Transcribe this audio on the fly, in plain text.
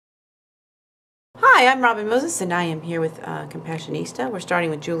Hi, I'm Robin Moses, and I am here with Compassionista. We're starting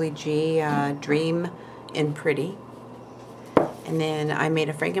with Julie G, Dream in Pretty. And then I made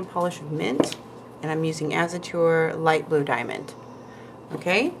a Franken polish of mint, and I'm using Azature Light Blue Diamond.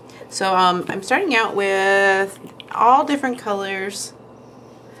 Okay, so I'm starting out with all different colors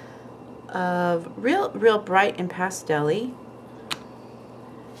of real bright and pastel-y,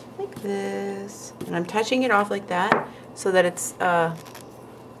 like this. And I'm touching it off like that so that it's off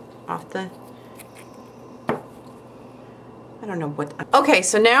the... I don't know what. Okay,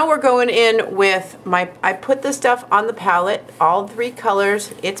 so now we're going in with I put the stuff on the palette, all three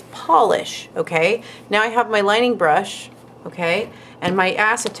colors. It's polish, okay? Now I have my lining brush, okay, and my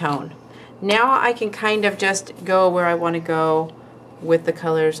acetone. Now I can kind of just go where I want to go with the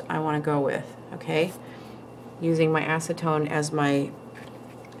colors I want to go with, okay? Using my acetone as my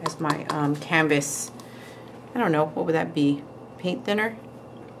canvas. I don't know, what would that be? Paint thinner?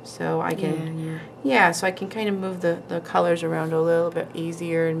 So I can, so I can kind of move the colors around a little bit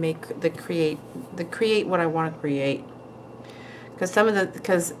easier and make create what I want to create. Because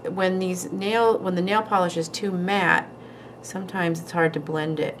when the nail polish is too matte, sometimes it's hard to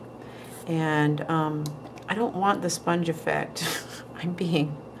blend it, and I don't want the sponge effect. I'm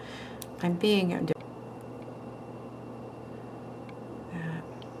being.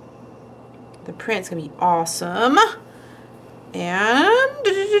 The print's gonna be awesome. And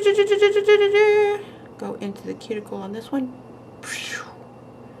go into the cuticle on this one.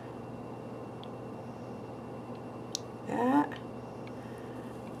 That.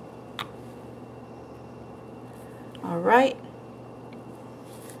 All right.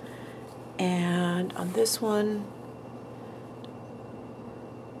 And on this one,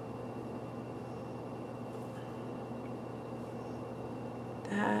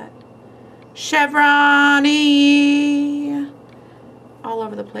 that chevron-y. All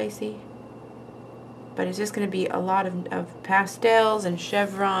over the placey, but it's just going to be a lot of pastels and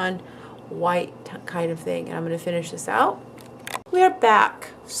chevron white kind of thing, and I'm going to finish this out. We are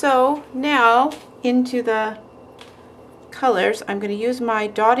back. So now into the colors. I'm going to use my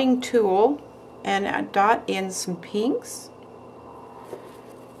dotting tool and dot in some pinks,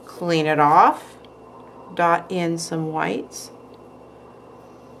 clean it off, dot in some whites,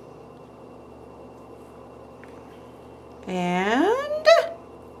 and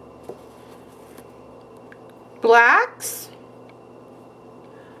blacks.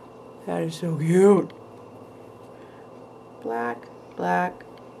 That is so cute. Black, black,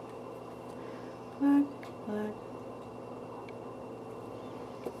 black, black,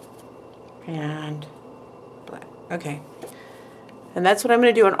 and black. Okay. And that's what I'm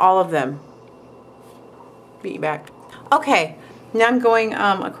going to do on all of them. Be back. Okay. Now I'm going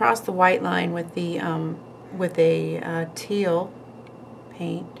across the white line with the with a teal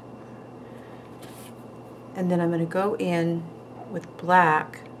paint, and then I'm going to go in with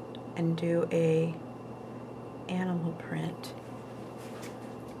black and do a animal print.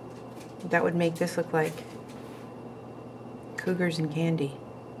 That would make this look like cougars and candy.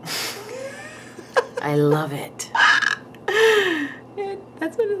 I love it.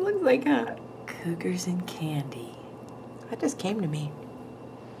 That's what it looks like, huh? Cougars and candy. That just came to me.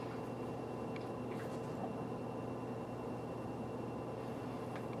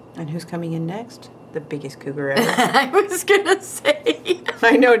 And who's coming in next? The biggest cougar ever. I was gonna say.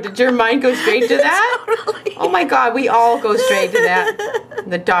 I know. Did your mind go straight to that? Totally. Oh my God, we all go straight to that.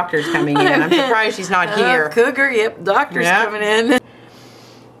 The doctor's coming in. I'm surprised she's not here. Cougar, yep. Doctor's coming in.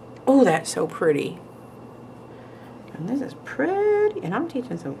 Oh, that's so pretty. And this is pretty. And I'm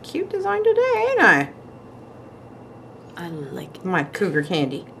teaching some cute design today, ain't I? I like it. My cougar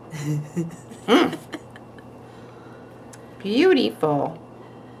candy. Beautiful.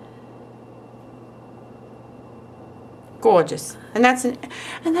 Gorgeous. And that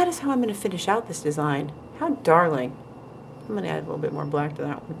is how I'm going to finish out this design. How darling. I'm going to add a little bit more black to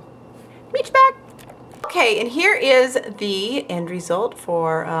that one. Reach back. Okay, and here is the end result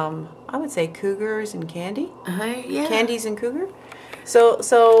for I would say cougars and candy. Yeah. Candies and cougar. So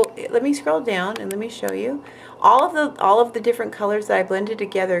let me scroll down and let me show you. All of the different colors that I blended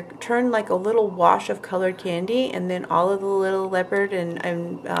together turn like a little wash of colored candy, and then all of the little leopard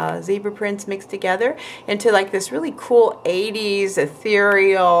and zebra prints mixed together into like this really cool 80s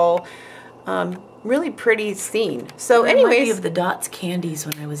ethereal, really pretty scene. So anyways, of the Dots candies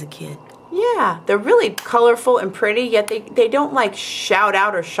when I was a kid. Yeah, they're really colorful and pretty, yet they don't like shout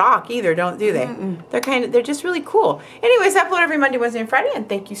out or shock either, do they? They're just really cool. Anyways, I upload every Monday, Wednesday, and Friday, and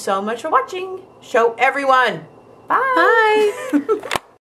thank you so much for watching. Show everyone. Bye. Bye.